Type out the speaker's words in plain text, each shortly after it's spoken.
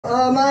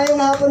Maayong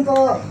hapon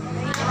po.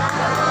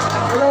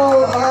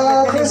 Hello.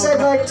 First I'd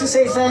like to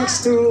say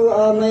thanks to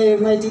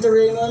my Tito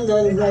Raymond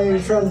and my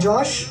friend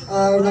Josh,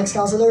 our next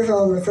counselor,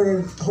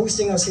 for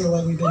hosting us here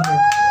while we've been here.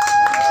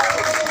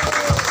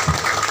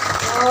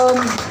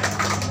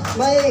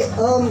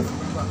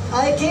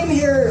 I came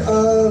here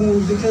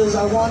because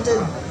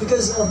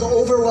of the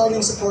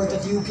overwhelming support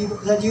that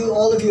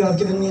all of you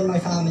have given me and my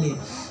family,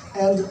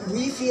 and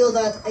we feel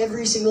that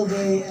every single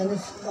day.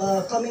 And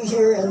coming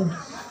here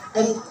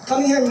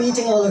and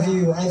meeting all of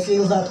you, I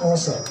feel that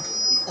also.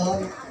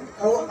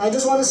 I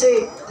just want to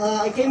say,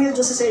 I came here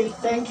just to say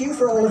thank you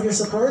for all of your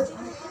support.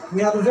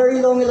 We have a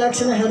very long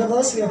election ahead of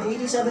us. We have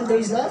 87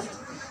 days left.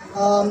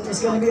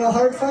 It's going to be a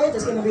hard fight.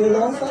 It's going to be a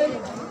long fight.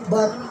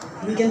 But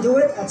we can do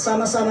it at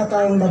sama-sama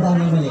tayong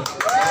babangon muli.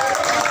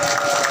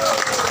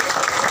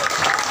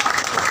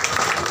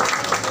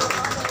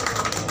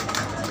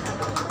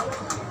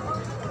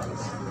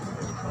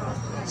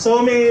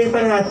 So may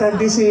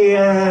panhatag di si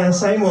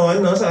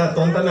Simon no sa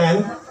atong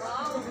tanan.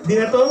 Di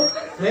na to?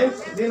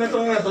 Di na to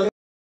nga to.